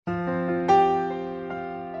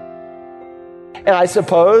And I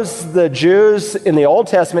suppose the Jews in the Old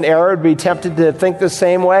Testament era would be tempted to think the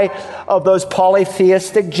same way of those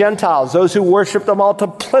polytheistic Gentiles, those who worshiped the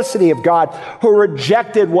multiplicity of God, who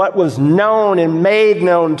rejected what was known and made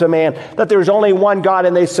known to man, that there's only one God,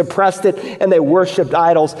 and they suppressed it and they worshiped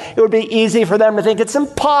idols. It would be easy for them to think it's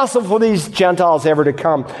impossible for these Gentiles ever to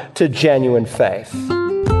come to genuine faith.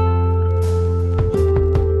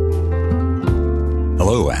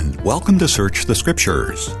 Hello and welcome to Search the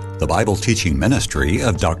Scriptures, the Bible teaching ministry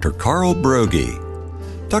of Dr. Carl Broggi.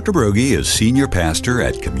 Dr. Broggi is senior pastor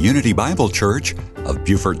at Community Bible Church of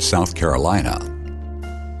Beaufort, South Carolina.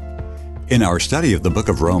 In our study of the book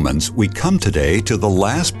of Romans, we come today to the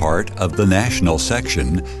last part of the national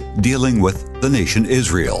section dealing with the nation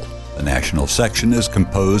Israel. The national section is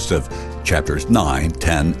composed of chapters 9,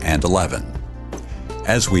 10, and 11.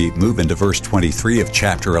 As we move into verse 23 of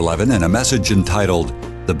chapter 11 in a message entitled,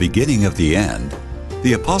 The Beginning of the End,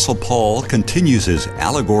 the Apostle Paul continues his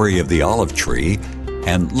allegory of the olive tree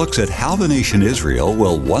and looks at how the nation Israel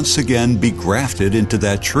will once again be grafted into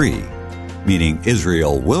that tree, meaning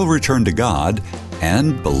Israel will return to God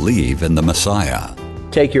and believe in the Messiah.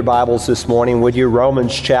 Take your Bibles this morning, would you?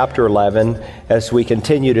 Romans chapter 11, as we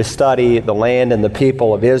continue to study the land and the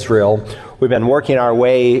people of Israel. We've been working our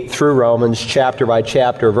way through Romans chapter by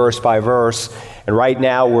chapter, verse by verse, and right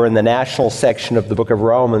now we're in the national section of the book of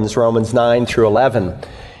Romans, Romans 9 through 11.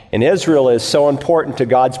 And Israel is so important to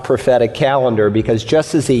God's prophetic calendar because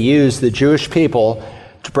just as He used the Jewish people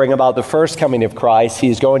to bring about the first coming of Christ,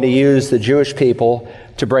 He's going to use the Jewish people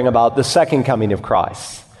to bring about the second coming of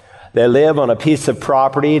Christ. They live on a piece of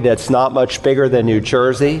property that's not much bigger than New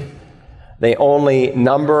Jersey. They only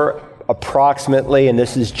number approximately, and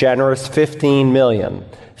this is generous, 15 million.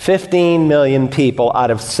 15 million people out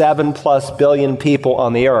of 7+ billion people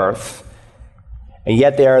on the earth. And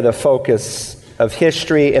yet they are the focus of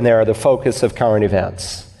history and they are the focus of current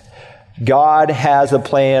events. God has a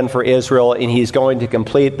plan for Israel and He's going to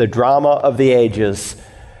complete the drama of the ages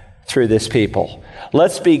through this people.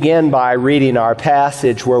 Let's begin by reading our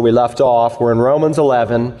passage where we left off. We're in Romans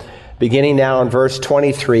 11, beginning now in verse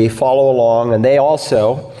 23. Follow along. And they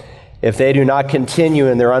also, if they do not continue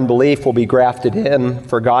in their unbelief, will be grafted in,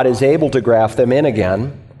 for God is able to graft them in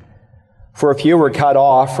again. For if you were cut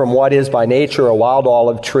off from what is by nature a wild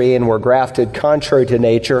olive tree and were grafted contrary to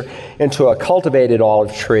nature into a cultivated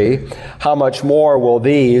olive tree, how much more will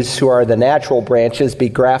these, who are the natural branches, be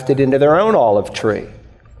grafted into their own olive tree?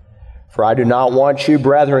 For I do not want you,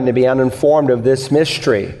 brethren, to be uninformed of this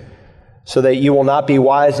mystery, so that you will not be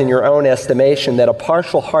wise in your own estimation, that a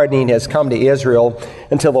partial hardening has come to Israel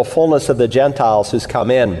until the fullness of the Gentiles has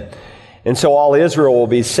come in. And so all Israel will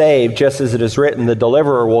be saved, just as it is written, the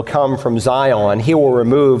deliverer will come from Zion. He will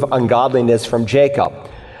remove ungodliness from Jacob.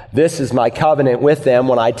 This is my covenant with them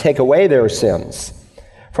when I take away their sins.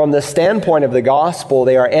 From the standpoint of the gospel,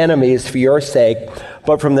 they are enemies for your sake,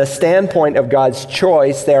 but from the standpoint of God's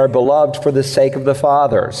choice, they are beloved for the sake of the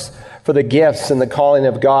fathers. For the gifts and the calling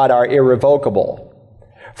of God are irrevocable.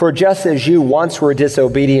 For just as you once were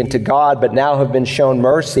disobedient to God, but now have been shown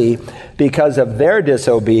mercy because of their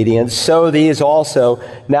disobedience, so these also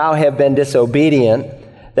now have been disobedient,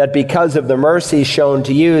 that because of the mercy shown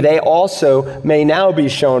to you, they also may now be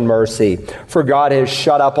shown mercy. For God has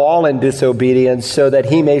shut up all in disobedience, so that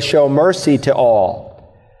He may show mercy to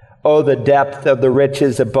all. Oh, the depth of the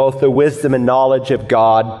riches of both the wisdom and knowledge of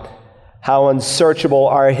God! How unsearchable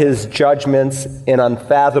are His judgments and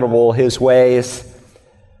unfathomable His ways!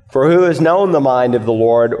 For who has known the mind of the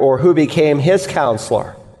Lord, or who became His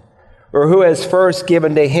counselor? Or who has first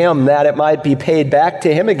given to Him that it might be paid back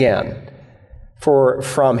to Him again? For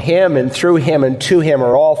from Him and through Him and to Him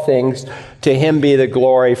are all things. To Him be the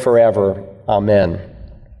glory forever. Amen.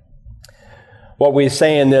 What we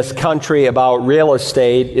say in this country about real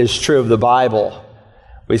estate is true of the Bible.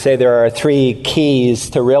 We say there are 3 keys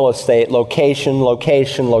to real estate: location,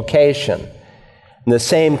 location, location. And the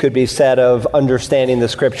same could be said of understanding the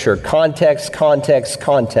Scripture: context, context,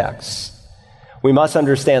 context. We must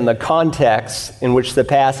understand the context in which the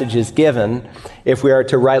passage is given if we are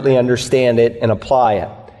to rightly understand it and apply it.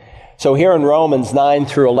 So here in Romans 9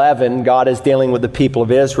 through 11, God is dealing with the people of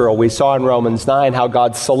Israel. We saw in Romans 9 how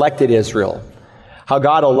God selected Israel, how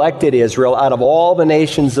God elected Israel out of all the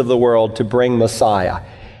nations of the world to bring Messiah.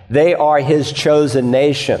 They are His chosen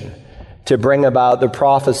nation to bring about the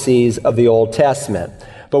prophecies of the Old Testament.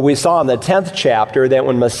 But we saw in the 10th chapter that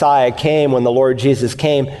when Messiah came, when the Lord Jesus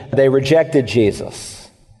came, they rejected Jesus.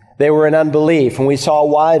 They were in unbelief, and we saw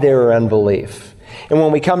why they were in unbelief. And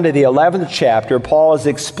when we come to the 11th chapter, Paul is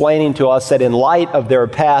explaining to us that in light of their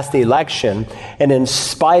past election, and in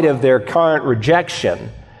spite of their current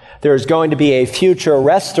rejection, There's going to be a future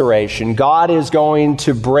restoration. God is going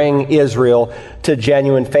to bring Israel to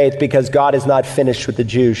genuine faith because God is not finished with the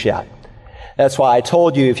Jews yet. That's why I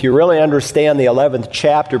told you, if you really understand the 11th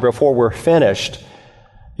chapter before we're finished,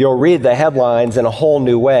 you'll read the headlines in a whole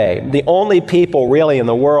new way. The only people really in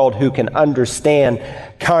the world who can understand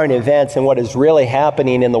current events and what is really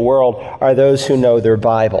happening in the world are those who know their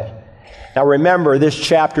Bible. Now remember, this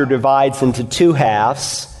chapter divides into two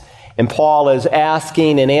halves. And Paul is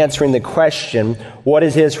asking and answering the question, what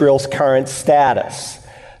is Israel's current status?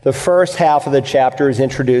 The first half of the chapter is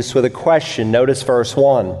introduced with a question. Notice verse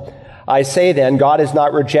 1. I say then, God has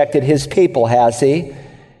not rejected his people, has he?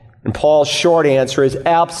 And Paul's short answer is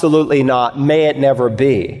absolutely not. May it never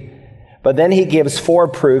be. But then he gives 4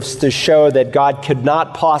 proofs to show that God could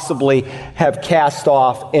not possibly have cast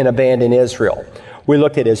off and abandoned Israel. We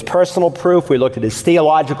looked at his personal proof, we looked at his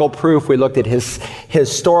theological proof, we looked at his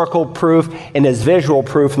historical proof, and his visual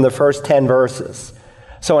proof in the first 10 verses.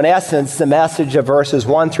 So in essence, the message of verses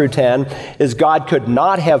 1 through 10 is God could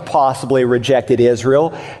not have possibly rejected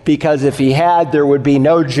Israel, because if he had, there would be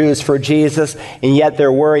no Jews for Jesus, and yet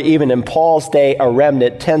there were, even in Paul's day, a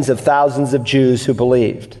remnant, tens of thousands of Jews who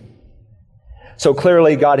believed. So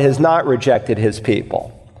clearly God has not rejected his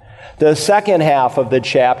people. The second half of the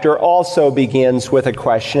chapter also begins with a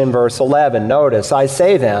question in verse 11. Notice, I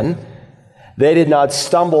say then, they did not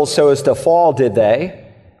stumble so as to fall, did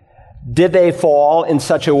they? Did they fall in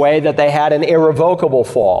such a way that they had an irrevocable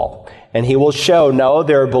fall? And he will show, no,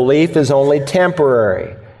 their belief is only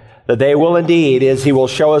temporary. That they will indeed, as he will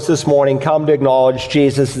show us this morning, come to acknowledge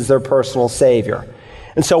Jesus as their personal Savior.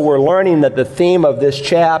 And so we're learning that the theme of this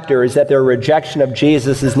chapter is that their rejection of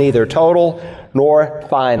Jesus is neither total nor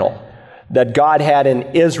final. That God had an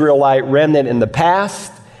Israelite remnant in the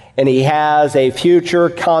past, and he has a future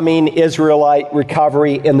coming Israelite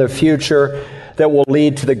recovery in the future that will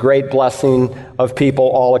lead to the great blessing of people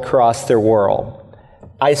all across their world.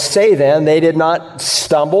 I say then, they did not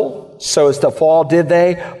stumble so as to fall, did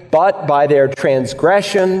they? But by their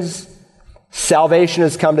transgressions, salvation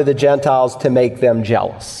has come to the Gentiles to make them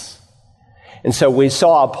jealous. And so we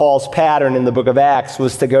saw Paul's pattern in the book of Acts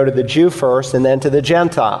was to go to the Jew first and then to the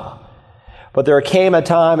Gentile. But there came a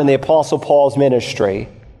time in the Apostle Paul's ministry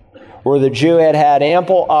where the Jew had had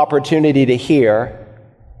ample opportunity to hear,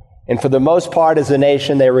 and for the most part as a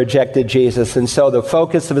nation they rejected Jesus. And so the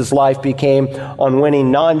focus of his life became on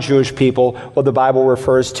winning non-Jewish people, what the Bible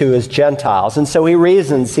refers to as Gentiles. And so he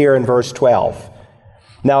reasons here in verse 12.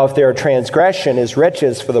 Now if their transgression is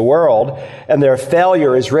riches for the world, and their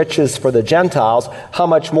failure is riches for the Gentiles, how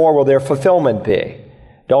much more will their fulfillment be?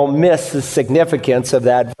 Don't miss the significance of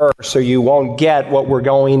that verse, or you won't get what we're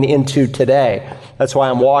going into today. That's why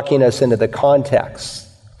I'm walking us into the context.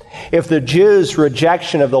 If the Jews'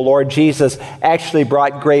 rejection of the Lord Jesus actually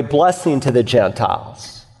brought great blessing to the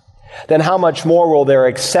Gentiles, then how much more will their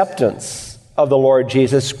acceptance of the Lord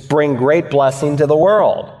Jesus bring great blessing to the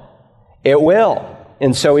world? It will.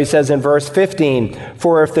 And so he says in verse 15,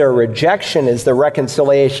 for if their rejection is the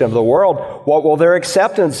reconciliation of the world, what will their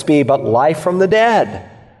acceptance be but life from the dead?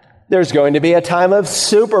 There's going to be a time of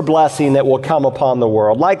super blessing that will come upon the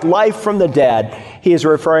world. Like life from the dead, he is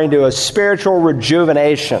referring to a spiritual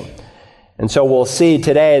rejuvenation. And so we'll see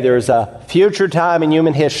today there's a future time in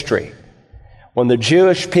human history when the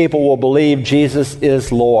Jewish people will believe Jesus is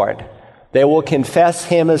Lord. They will confess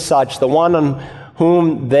him as such, the one on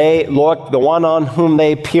whom they looked, the one on whom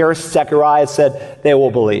they pierced. Zechariah said they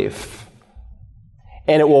will believe.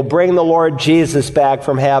 And it will bring the Lord Jesus back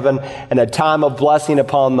from heaven and a time of blessing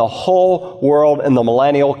upon the whole world in the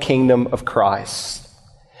millennial kingdom of Christ.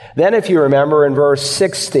 Then, if you remember in verse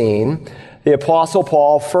 16, the Apostle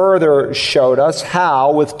Paul further showed us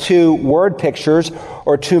how, with 2 word pictures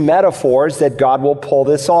or 2 metaphors, that God will pull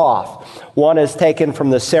this off. One is taken from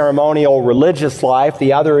the ceremonial religious life.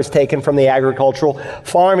 The other is taken from the agricultural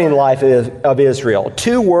farming life of Israel.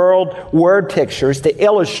 2 word pictures to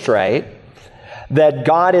illustrate that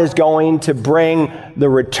God is going to bring the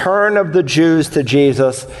return of the Jews to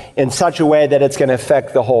Jesus in such a way that it's going to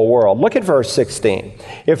affect the whole world. Look at verse 16.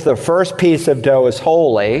 If the first piece of dough is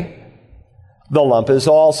holy, the lump is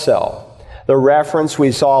also. The reference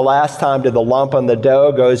we saw last time to the lump on the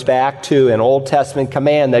dough goes back to an Old Testament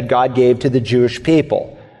command that God gave to the Jewish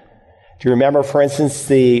people. Do you remember, for instance,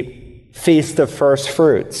 the Feast of First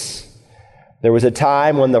Fruits? There was a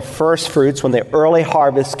time when the first fruits, when the early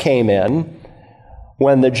harvest came in,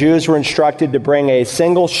 when the Jews were instructed to bring a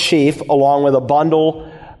single sheaf along with a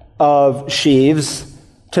bundle of sheaves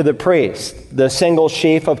to the priest. The single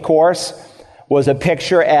sheaf, of course, was a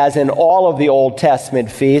picture, as in all of the Old Testament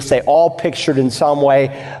feasts. They all pictured in some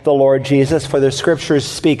way the Lord Jesus, for the scriptures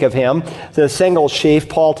speak of him. The single sheaf,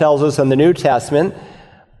 Paul tells us in the New Testament,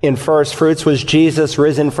 in first fruits, was Jesus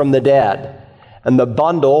risen from the dead. And the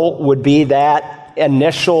bundle would be that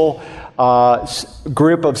initial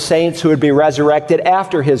group of saints who would be resurrected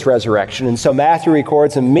after his resurrection. And so Matthew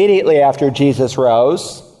records immediately after Jesus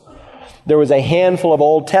rose, there was a handful of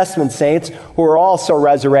Old Testament saints who were also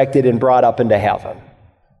resurrected and brought up into heaven.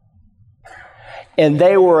 And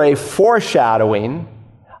they were a foreshadowing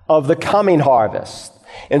of the coming harvest.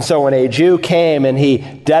 And so when a Jew came and he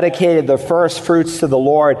dedicated the first fruits to the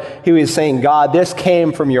Lord, he was saying, God, this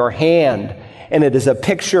came from your hand, and it is a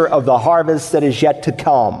picture of the harvest that is yet to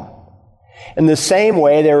come. In the same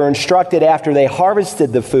way, they were instructed after they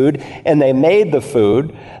harvested the food and they made the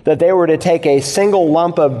food that they were to take a single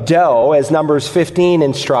lump of dough, as Numbers 15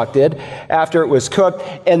 instructed, after it was cooked,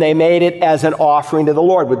 and they made it as an offering to the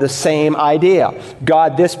Lord with the same idea.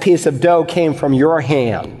 God, this piece of dough came from your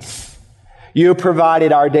hands. You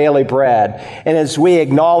provided our daily bread. And as we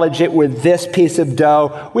acknowledge it with this piece of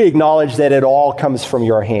dough, we acknowledge that it all comes from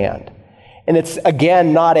your hand. And it's,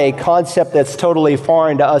 again, not a concept that's totally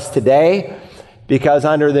foreign to us today, because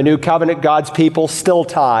under the new covenant, God's people still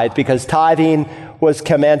tithe, because tithing was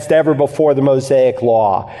commenced ever before the Mosaic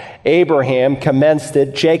law. Abraham commenced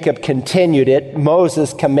it, Jacob continued it,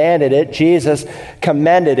 Moses commanded it, Jesus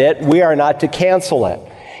commended it. We are not to cancel it.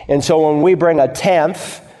 And so when we bring a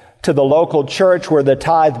tenth to the local church where the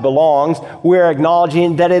tithe belongs, we're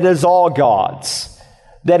acknowledging that it is all God's,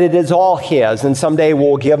 that it is all his, and someday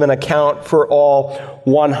we'll give an account for all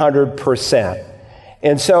 100%.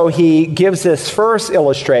 And so he gives this first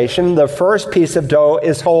illustration. The first piece of dough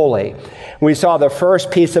is holy. We saw the first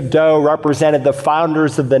piece of dough represented the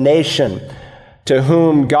founders of the nation, to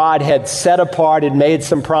whom God had set apart and made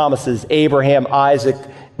some promises, Abraham, Isaac,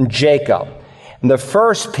 and Jacob. And the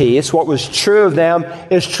first piece, what was true of them,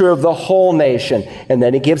 is true of the whole nation. And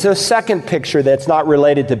then he gives a second picture that's not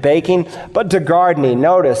related to baking, but to gardening.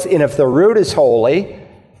 Notice, and if the root is holy,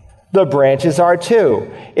 the branches are too.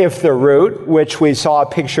 If the root, which we saw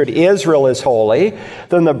pictured Israel, is holy,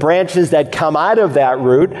 then the branches that come out of that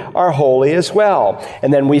root are holy as well.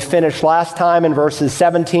 And then we finished last time in verses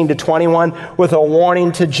 17 to 21 with a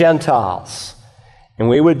warning to Gentiles. And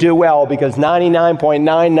we would do well, because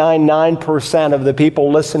 99.999% of the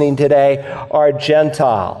people listening today are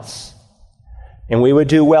Gentiles. And we would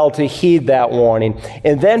do well to heed that warning.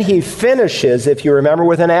 And then he finishes, if you remember,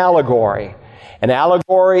 with an allegory. An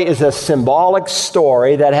allegory is a symbolic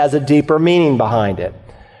story that has a deeper meaning behind it.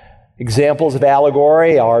 Examples of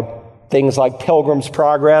allegory are things like Pilgrim's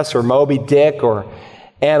Progress or Moby Dick or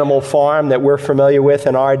Animal Farm that we're familiar with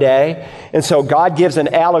in our day. And so God gives an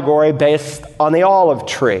allegory based on the olive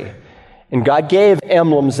tree. And God gave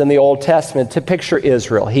emblems in the Old Testament to picture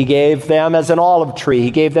Israel. He gave them as an olive tree. He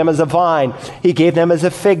gave them as a vine. He gave them as a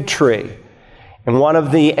fig tree. And one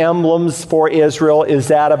of the emblems for Israel is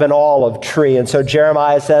that of an olive tree. And so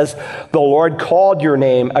Jeremiah says, the Lord called your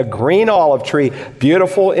name a green olive tree,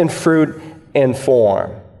 beautiful in fruit and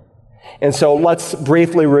form. And so let's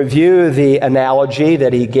briefly review the analogy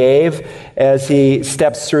that he gave as he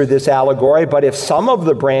steps through this allegory. But if some of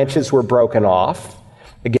the branches were broken off,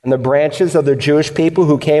 again, the branches of the Jewish people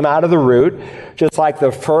who came out of the root, just like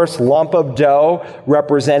the first lump of dough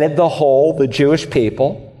represented the whole, the Jewish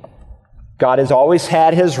people, God has always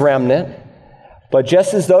had his remnant. But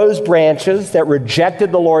just as those branches that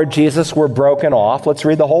rejected the Lord Jesus were broken off, let's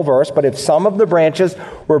read the whole verse, but if some of the branches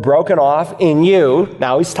were broken off in you,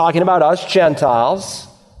 now he's talking about us Gentiles,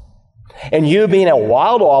 and you being a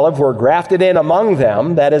wild olive were grafted in among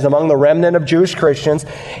them, that is among the remnant of Jewish Christians,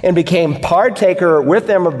 and became partaker with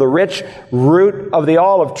them of the rich root of the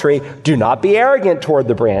olive tree, do not be arrogant toward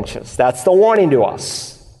the branches. That's the warning to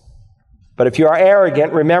us. But if you are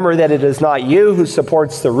arrogant, remember that it is not you who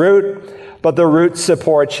supports the root, but the root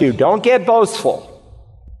supports you. Don't get boastful.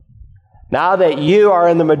 Now that you are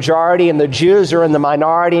in the majority and the Jews are in the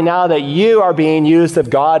minority, now that you are being used of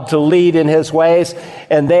God to lead in his ways,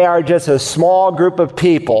 and they are just a small group of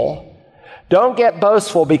people, don't get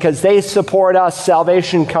boastful because they support us.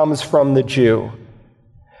 Salvation comes from the Jew.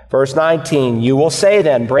 Verse 19, you will say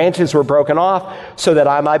then, branches were broken off so that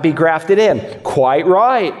I might be grafted in. Quite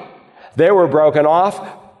right. They were broken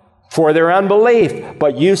off for their unbelief,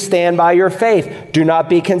 but you stand by your faith. Do not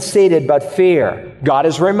be conceited, but fear. God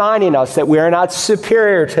is reminding us that we are not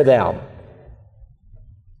superior to them.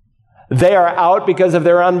 They are out because of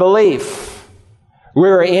their unbelief.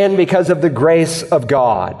 We're in because of the grace of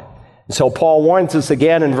God. So Paul warns us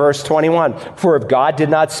again in verse 21, for if God did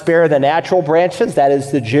not spare the natural branches, that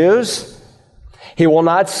is the Jews, He will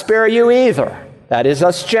not spare you either. That is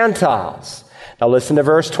us Gentiles. Now listen to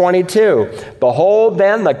verse 22. Behold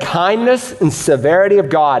then the kindness and severity of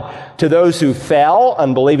God to those who fell,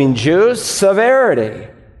 unbelieving Jews, severity.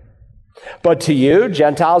 But to you,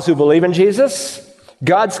 Gentiles who believe in Jesus,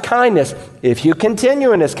 God's kindness, if you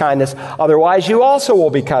continue in his kindness, otherwise you also will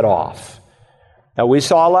be cut off. Now we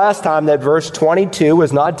saw last time that verse 22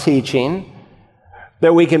 was not teaching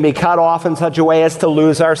that we can be cut off in such a way as to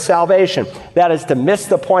lose our salvation. That is to miss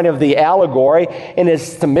the point of the allegory, and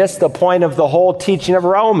is to miss the point of the whole teaching of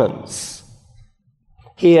Romans.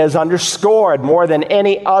 He has underscored more than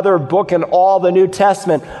any other book in all the New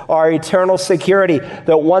Testament our eternal security,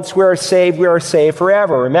 that once we are saved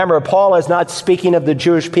forever. Remember, Paul is not speaking of the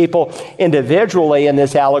Jewish people individually in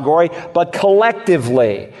this allegory, but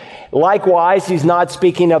collectively. Likewise, he's not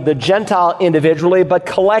speaking of the Gentile individually, but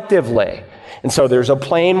collectively. And so there's a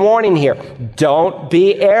plain warning here. Don't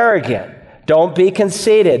be arrogant. Don't be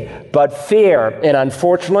conceited, but fear. And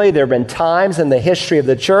unfortunately, there have been times in the history of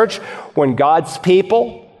the church when God's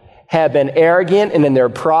people have been arrogant, and in their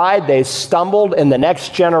pride, they stumbled. In the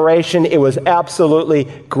next generation, it was absolutely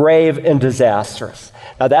grave and disastrous.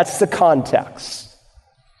 Now, that's the context.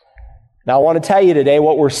 Now, I want to tell you today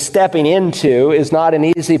what we're stepping into is not an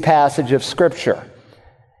easy passage of Scripture.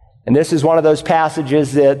 And this is one of those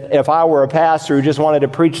passages that if I were a pastor who just wanted to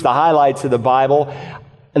preach the highlights of the Bible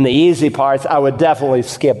and the easy parts, I would definitely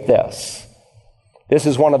skip this. This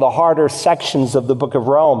is one of the harder sections of the book of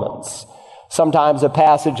Romans. Sometimes a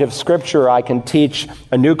passage of Scripture, I can teach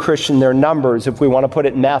a new Christian their numbers, if we want to put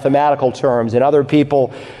it in mathematical terms, and other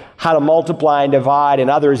people how to multiply and divide,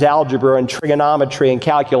 and others algebra and trigonometry and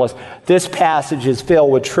calculus. This passage is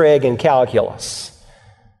filled with trig and calculus.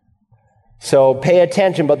 So pay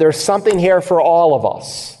attention, but there's something here for all of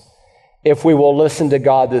us if we will listen to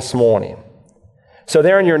God this morning. So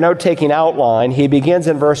there in your note-taking outline, he begins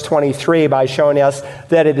in verse 23 by showing us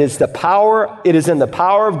that it is in the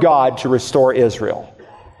power of God to restore Israel.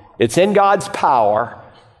 It's in God's power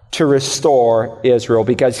to restore Israel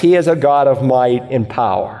because he is a God of might and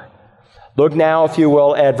power. Look now, if you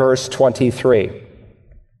will, at verse 23.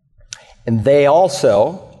 And they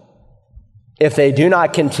also, if they do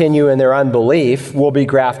not continue in their unbelief, will be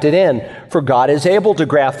grafted in, for God is able to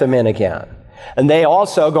graft them in again. And they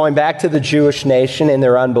also, going back to the Jewish nation in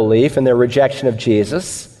their unbelief and their rejection of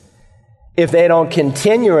Jesus, if they don't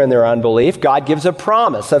continue in their unbelief, God gives a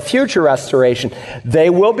promise, a future restoration. They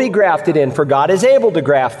will be grafted in, for God is able to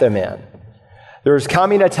graft them in. There's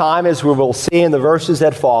coming a time, as we will see in the verses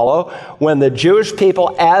that follow, when the Jewish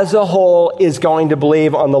people as a whole is going to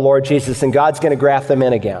believe on the Lord Jesus, and God's going to graft them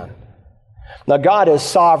in again. Now, God is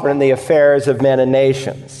sovereign in the affairs of men and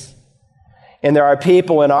nations. And there are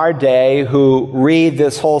people in our day who read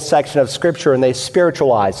this whole section of Scripture and they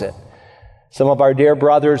spiritualize it. Some of our dear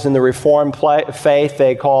brothers in the Reformed faith,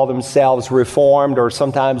 they call themselves Reformed, or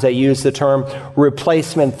sometimes they use the term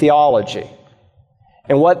replacement theology.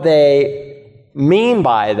 And what they mean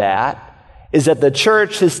by that is that the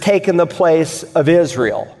church has taken the place of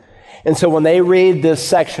Israel. And so when they read this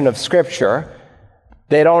section of Scripture,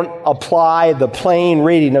 they don't apply the plain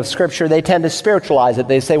reading of Scripture. They tend to spiritualize it.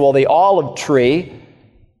 They say, well, the olive tree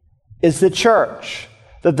is the church,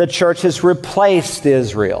 that the church has replaced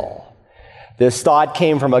Israel. This thought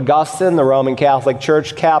came from Augustine. The Roman Catholic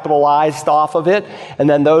Church capitalized off of it. And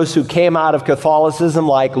then those who came out of Catholicism,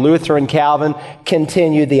 like Luther and Calvin,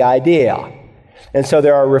 continued the idea. And so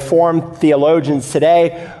there are Reformed theologians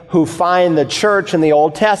today who find the church in the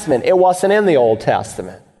Old Testament. It wasn't in the Old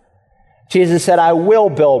Testament. Jesus said, I will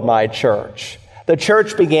build my church. The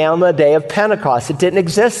church began on the day of Pentecost. It didn't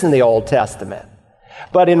exist in the Old Testament.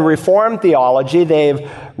 But in Reformed theology, they've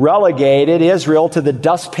relegated Israel to the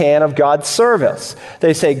dustpan of God's service.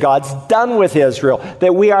 They say God's done with Israel,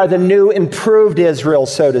 that we are the new improved Israel,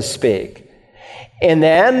 so to speak. And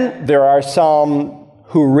then there are some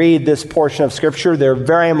who read this portion of Scripture. They're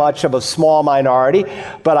very much of a small minority,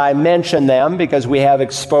 but I mention them because we have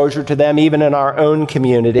exposure to them even in our own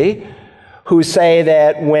community, who say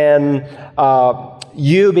that when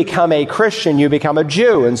you become a Christian, you become a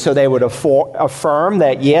Jew. And so they would affirm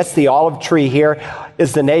that, yes, the olive tree here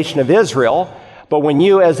is the nation of Israel, but when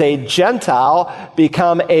you as a Gentile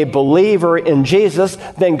become a believer in Jesus,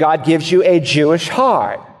 then God gives you a Jewish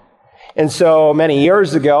heart. And so many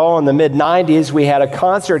years ago, in the mid-90s, we had a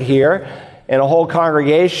concert here, and a whole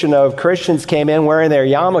congregation of Christians came in wearing their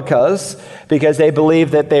yarmulkes because they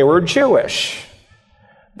believed that they were Jewish.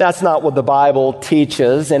 That's not what the Bible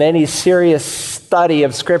teaches, and any serious study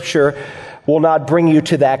of Scripture will not bring you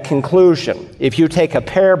to that conclusion. If you take a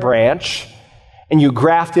pear branch and you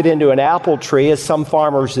graft it into an apple tree, as some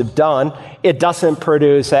farmers have done, it doesn't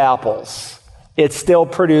produce apples. It still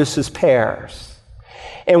produces pears.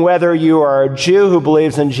 And whether you are a Jew who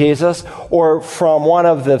believes in Jesus or from one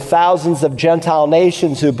of the thousands of Gentile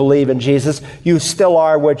nations who believe in Jesus, you still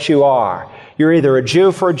are what you are. You're either a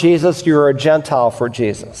Jew for Jesus, you're a Gentile for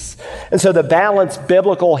Jesus. And so the balanced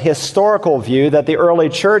biblical historical view that the early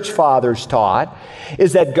church fathers taught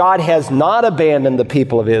is that God has not abandoned the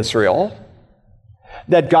people of Israel,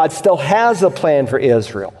 that God still has a plan for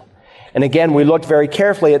Israel. And again, we looked very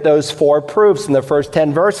carefully at those 4 proofs in the first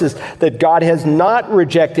 10 verses that God has not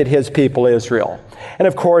rejected his people Israel. And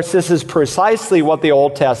of course, this is precisely what the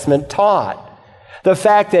Old Testament taught. The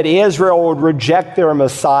fact that Israel would reject their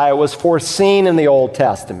Messiah was foreseen in the Old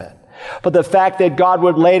Testament. But the fact that God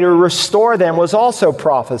would later restore them was also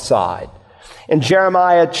prophesied. In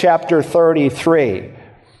Jeremiah chapter 33,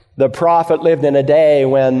 the prophet lived in a day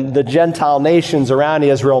when the Gentile nations around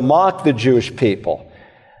Israel mocked the Jewish people.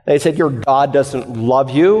 They said, your God doesn't love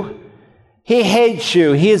you. He hates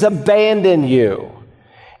you. He has abandoned you.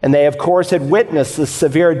 And they, of course, had witnessed the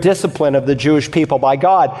severe discipline of the Jewish people by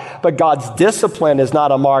God. But God's discipline is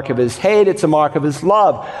not a mark of his hate. It's a mark of his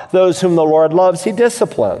love. Those whom the Lord loves, he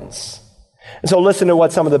disciplines. And so listen to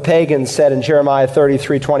what some of the pagans said in Jeremiah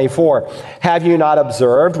 33:24. Have you not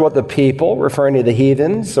observed what the people, referring to the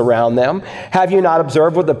heathens around them, have you not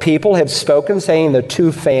observed what the people have spoken, saying the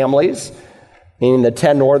 2 families, meaning the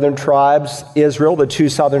 10 northern tribes, Israel, the 2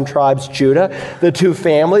 southern tribes, Judah, the 2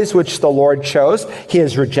 families which the Lord chose, he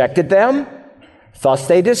has rejected them. Thus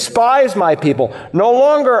they despise my people. No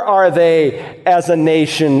longer are they as a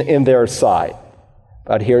nation in their sight.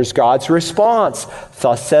 But here's God's response.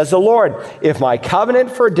 Thus says the Lord, if my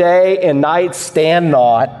covenant for day and night stand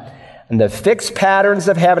not, and the fixed patterns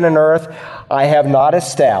of heaven and earth I have not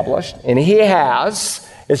established, and he has.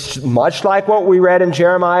 It's much like what we read in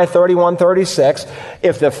Jeremiah 31:36.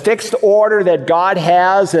 If the fixed order that God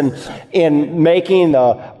has in making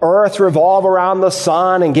the earth revolve around the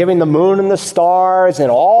sun and giving the moon and the stars and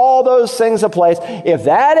all those things a place, if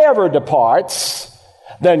that ever departs,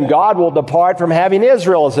 then God will depart from having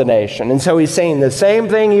Israel as a nation. And so he's saying the same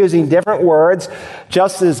thing using different words,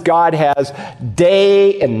 just as God has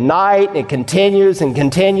day and night, and it continues and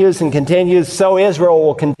continues and continues, so Israel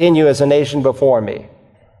will continue as a nation before me.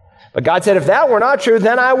 But God said, if that were not true,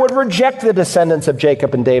 then I would reject the descendants of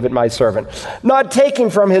Jacob and David, my servant, not taking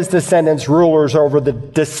from his descendants rulers over the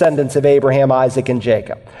descendants of Abraham, Isaac, and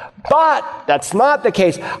Jacob. But that's not the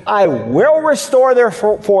case. I will restore their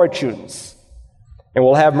fortunes and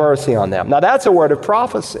will have mercy on them. Now that's a word of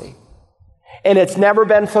prophecy, and it's never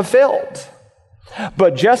been fulfilled.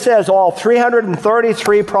 But just as all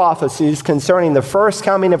 333 prophecies concerning the first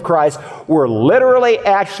coming of Christ were literally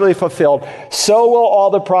actually fulfilled, so will all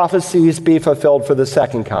the prophecies be fulfilled for the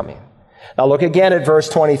second coming. Now look again at verse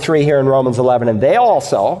 23 here in Romans 11. And they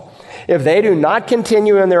also, if they do not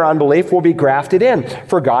continue in their unbelief, will be grafted in,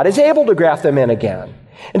 for God is able to graft them in again.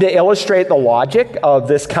 And to illustrate the logic of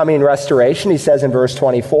this coming restoration, he says in verse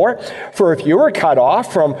 24, for if you were cut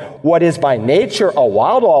off from what is by nature a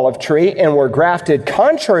wild olive tree and were grafted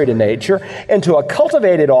contrary to nature into a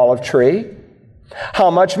cultivated olive tree,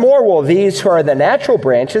 how much more will these who are the natural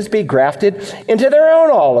branches be grafted into their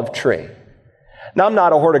own olive tree? Now, I'm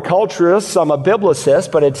not a horticulturist, I'm a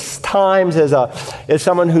biblicist, but at times as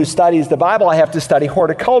someone who studies the Bible, I have to study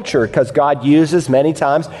horticulture because God uses many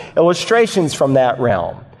times illustrations from that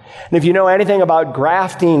realm. And if you know anything about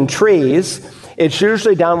grafting trees, it's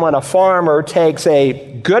usually done when a farmer takes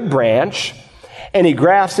a good branch and he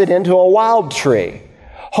grafts it into a wild tree,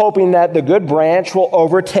 hoping that the good branch will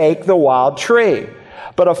overtake the wild tree.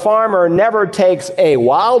 But a farmer never takes a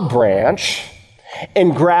wild branch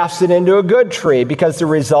and grafts it into a good tree because the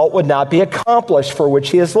result would not be accomplished for which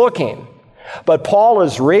he is looking. But Paul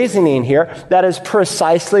is reasoning here that is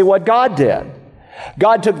precisely what God did.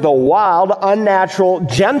 God took the wild, unnatural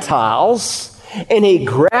Gentiles and he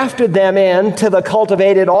grafted them into the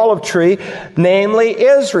cultivated olive tree, namely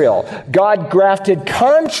Israel. God grafted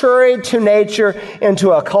contrary to nature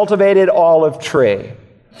into a cultivated olive tree.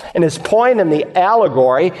 And his point in the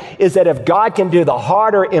allegory is that if God can do the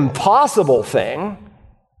harder, impossible thing,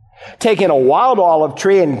 taking a wild olive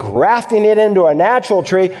tree and grafting it into a natural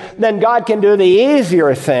tree, then God can do the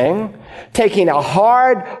easier thing, taking a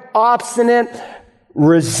hard, obstinate,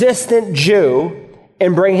 resistant Jew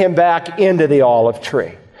and bring him back into the olive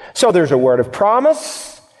tree. So there's a word of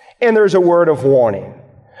promise and there's a word of warning.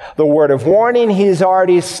 The word of warning he's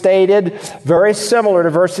already stated, very similar to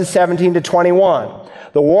verses 17 to 21.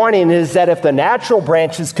 The warning is that if the natural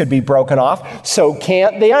branches could be broken off, so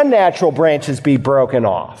can't the unnatural branches be broken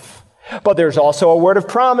off. But there's also a word of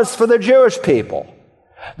promise for the Jewish people,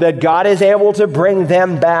 that God is able to bring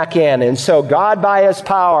them back in. And so God, by his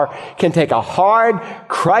power, can take a hard,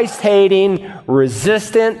 Christ-hating,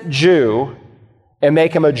 resistant Jew and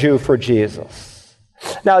make him a Jew for Jesus.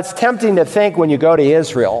 Now, it's tempting to think when you go to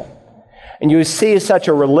Israel and you see such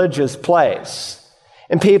a religious place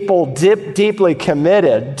and people deeply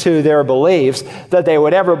committed to their beliefs that they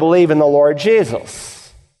would ever believe in the Lord Jesus.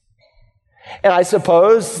 And I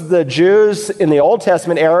suppose the Jews in the Old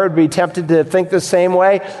Testament era would be tempted to think the same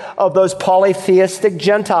way of those polytheistic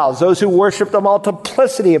Gentiles, those who worshiped the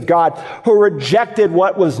multiplicity of God, who rejected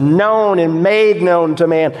what was known and made known to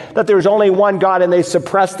man, that there was only one God, and they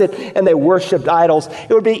suppressed it and they worshiped idols.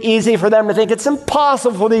 It would be easy for them to think it's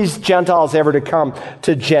impossible for these Gentiles ever to come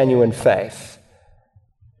to genuine faith.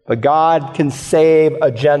 But God can save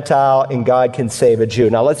a Gentile and God can save a Jew.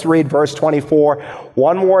 Now let's read verse 24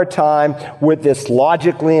 one more time with this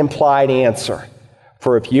logically implied answer.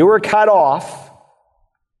 For if you were cut off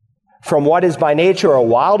from what is by nature a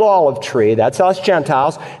wild olive tree, that's us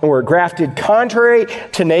Gentiles, and were grafted contrary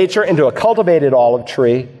to nature into a cultivated olive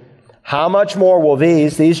tree, how much more will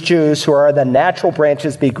these Jews who are the natural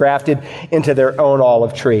branches be grafted into their own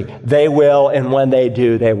olive tree? They will, and when they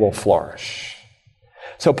do, they will flourish.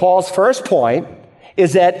 So Paul's first point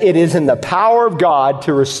is that it is in the power of God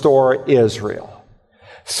to restore Israel.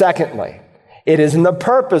 Secondly, it is in the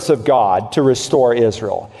purpose of God to restore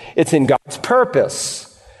Israel. It's in God's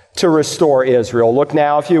purpose to restore Israel. Look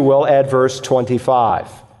now, if you will, at verse 25.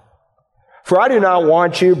 For I do not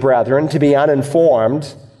want you, brethren, to be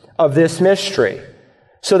uninformed of this mystery,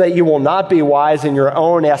 so that you will not be wise in your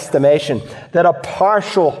own estimation, that a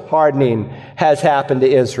partial hardening has happened to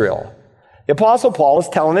Israel. The Apostle Paul is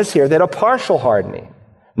telling us here that a partial hardening,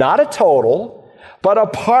 not a total, but a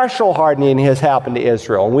partial hardening has happened to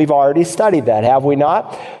Israel. And we've already studied that, have we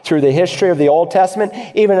not? Through the history of the Old Testament,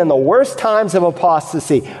 even in the worst times of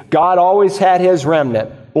apostasy, God always had his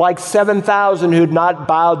remnant, like 7,000 who'd not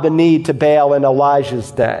bowed the knee to Baal in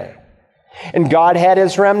Elijah's day. And God had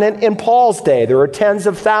his remnant in Paul's day. There were tens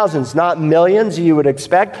of thousands, not millions you would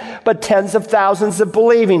expect, but tens of thousands of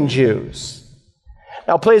believing Jews.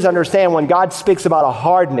 Now, please understand, when God speaks about a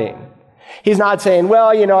hardening, he's not saying, well,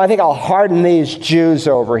 I think I'll harden these Jews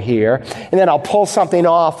over here, and then I'll pull something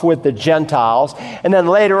off with the Gentiles, and then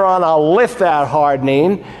later on I'll lift that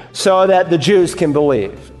hardening so that the Jews can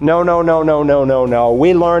believe. No.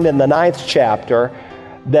 We learned in the 9th chapter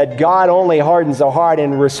that God only hardens a heart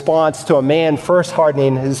in response to a man first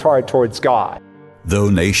hardening his heart towards God. Though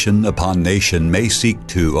nation upon nation may seek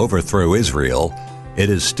to overthrow Israel, it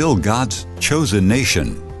is still God's chosen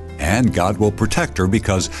nation, and God will protect her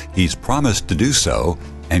because he's promised to do so,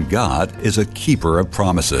 and God is a keeper of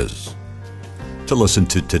promises. To listen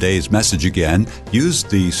to today's message again, use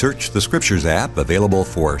the Search the Scriptures app available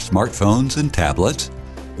for smartphones and tablets,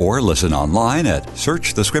 or listen online at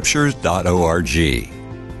searchthescriptures.org.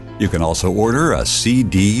 You can also order a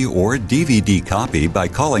CD or DVD copy by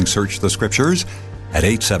calling Search the Scriptures at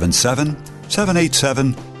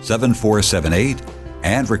 877-787-7478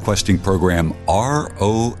 and requesting program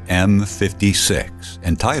ROM 56,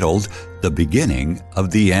 entitled The Beginning of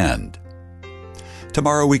the End.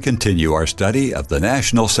 Tomorrow we continue our study of the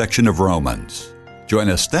national section of Romans. Join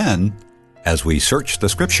us then as we search the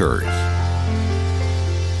Scriptures.